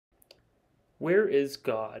Where is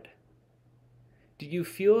God? Do you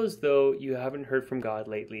feel as though you haven't heard from God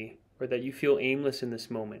lately, or that you feel aimless in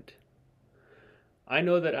this moment? I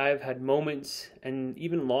know that I've had moments and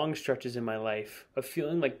even long stretches in my life of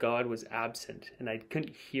feeling like God was absent and I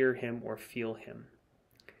couldn't hear him or feel him.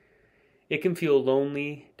 It can feel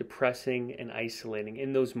lonely, depressing, and isolating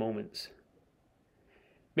in those moments.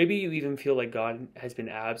 Maybe you even feel like God has been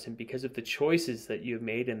absent because of the choices that you have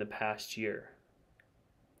made in the past year.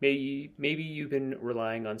 Maybe you've been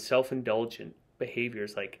relying on self-indulgent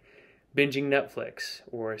behaviors like binging Netflix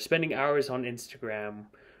or spending hours on Instagram,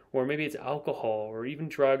 or maybe it's alcohol or even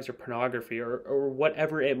drugs or pornography or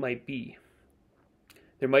whatever it might be.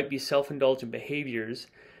 There might be self-indulgent behaviors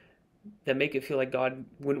that make it feel like God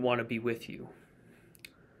wouldn't want to be with you.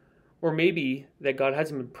 Or maybe that God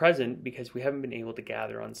hasn't been present because we haven't been able to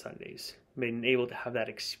gather on Sundays, been able to have that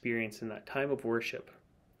experience in that time of worship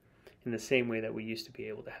in the same way that we used to be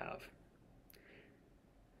able to have.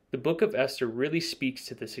 The book of Esther really speaks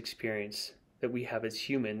to this experience that we have as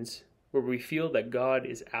humans, where we feel that God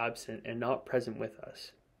is absent and not present with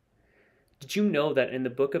us. Did you know that in the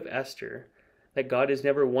book of Esther, that God is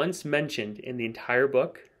never once mentioned in the entire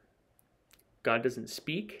book? God doesn't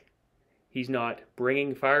speak. He's not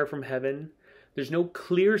bringing fire from heaven. There's no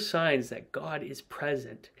clear signs that God is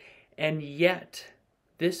present. And yet,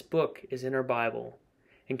 this book is in our Bible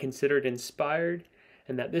and considered inspired,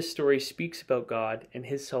 and that this story speaks about God and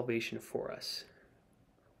his salvation for us.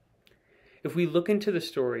 If we look into the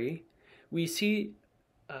story, we see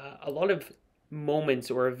a lot of moments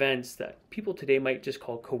or events that people today might just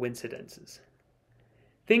call coincidences.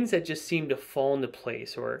 Things that just seem to fall into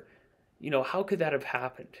place, or, how could that have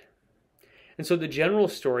happened? And so the general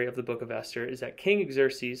story of the book of Esther is that King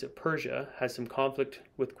Xerxes of Persia has some conflict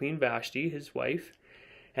with Queen Vashti, his wife,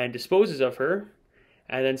 and disposes of her,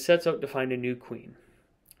 and then sets out to find a new queen.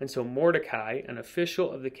 And so Mordecai, an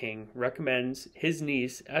official of the king, recommends his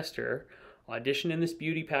niece, Esther, audition in this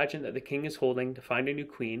beauty pageant that the king is holding to find a new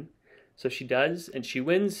queen. So she does, and she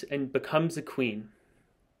wins and becomes the queen.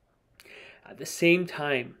 At the same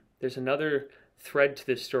time, there's another thread to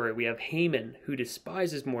this story. We have Haman, who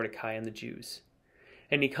despises Mordecai and the Jews,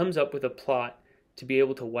 and he comes up with a plot to be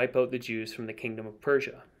able to wipe out the Jews from the kingdom of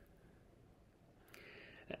Persia.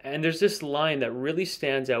 And there's this line that really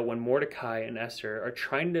stands out when Mordecai and Esther are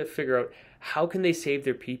trying to figure out how can they save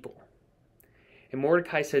their people. And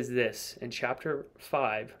Mordecai says this in chapter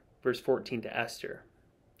 5, verse 14 to Esther.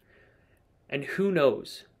 "And who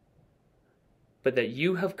knows, but that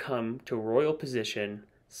you have come to royal position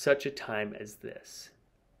such a time as this."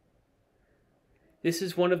 This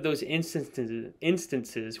is one of those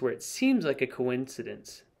instances where it seems like a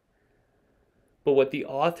coincidence. But what the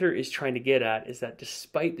author is trying to get at is that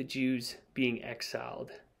despite the Jews being exiled,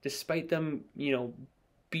 despite them,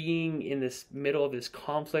 being in this middle of this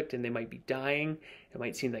conflict and they might be dying, it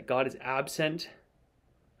might seem that God is absent,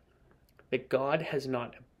 that God has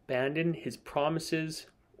not abandoned his promises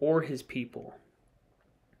or his people.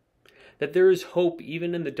 That there is hope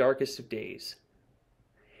even in the darkest of days.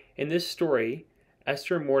 In this story,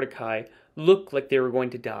 Esther and Mordecai looked like they were going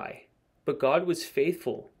to die, but God was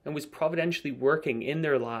faithful and was providentially working in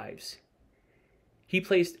their lives. He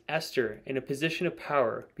placed Esther in a position of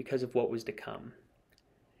power because of what was to come.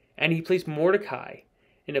 And he placed Mordecai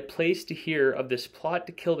in a place to hear of this plot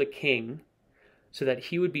to kill the king so that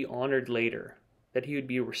he would be honored later, that he would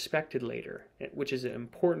be respected later, which is an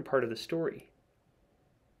important part of the story.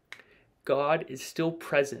 God is still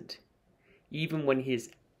present even when he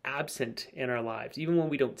is absent in our lives, even when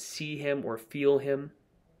we don't see him or feel him.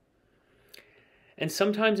 And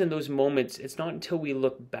sometimes in those moments, it's not until we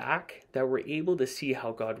look back that we're able to see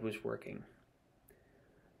how God was working.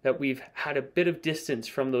 That we've had a bit of distance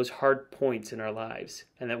from those hard points in our lives,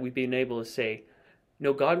 and that we've been able to say,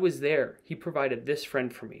 no, God was there. He provided this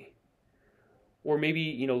friend for me. Or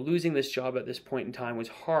maybe, losing this job at this point in time was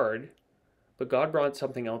hard, but God brought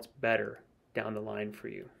something else better down the line for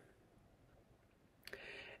you.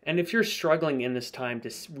 And if you're struggling in this time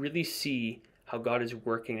to really see how God is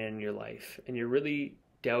working in your life, and you're really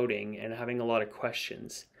doubting and having a lot of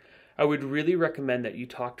questions, I would really recommend that you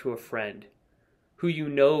talk to a friend who you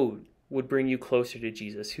know would bring you closer to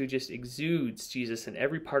Jesus, who just exudes Jesus in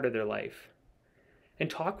every part of their life. And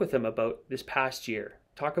talk with them about this past year.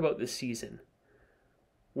 Talk about this season.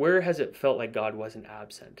 Where has it felt like God wasn't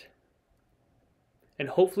absent? And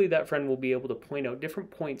hopefully that friend will be able to point out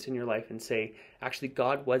different points in your life and say, actually,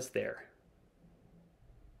 God was there.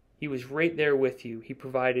 He was right there with you. He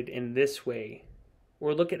provided in this way.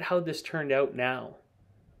 Or look at how this turned out now.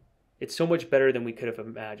 It's so much better than we could have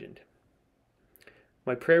imagined.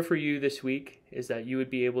 My prayer for you this week is that you would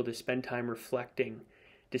be able to spend time reflecting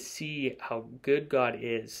to see how good God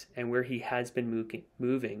is and where He has been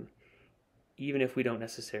moving, even if we don't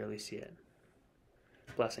necessarily see it.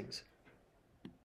 Blessings.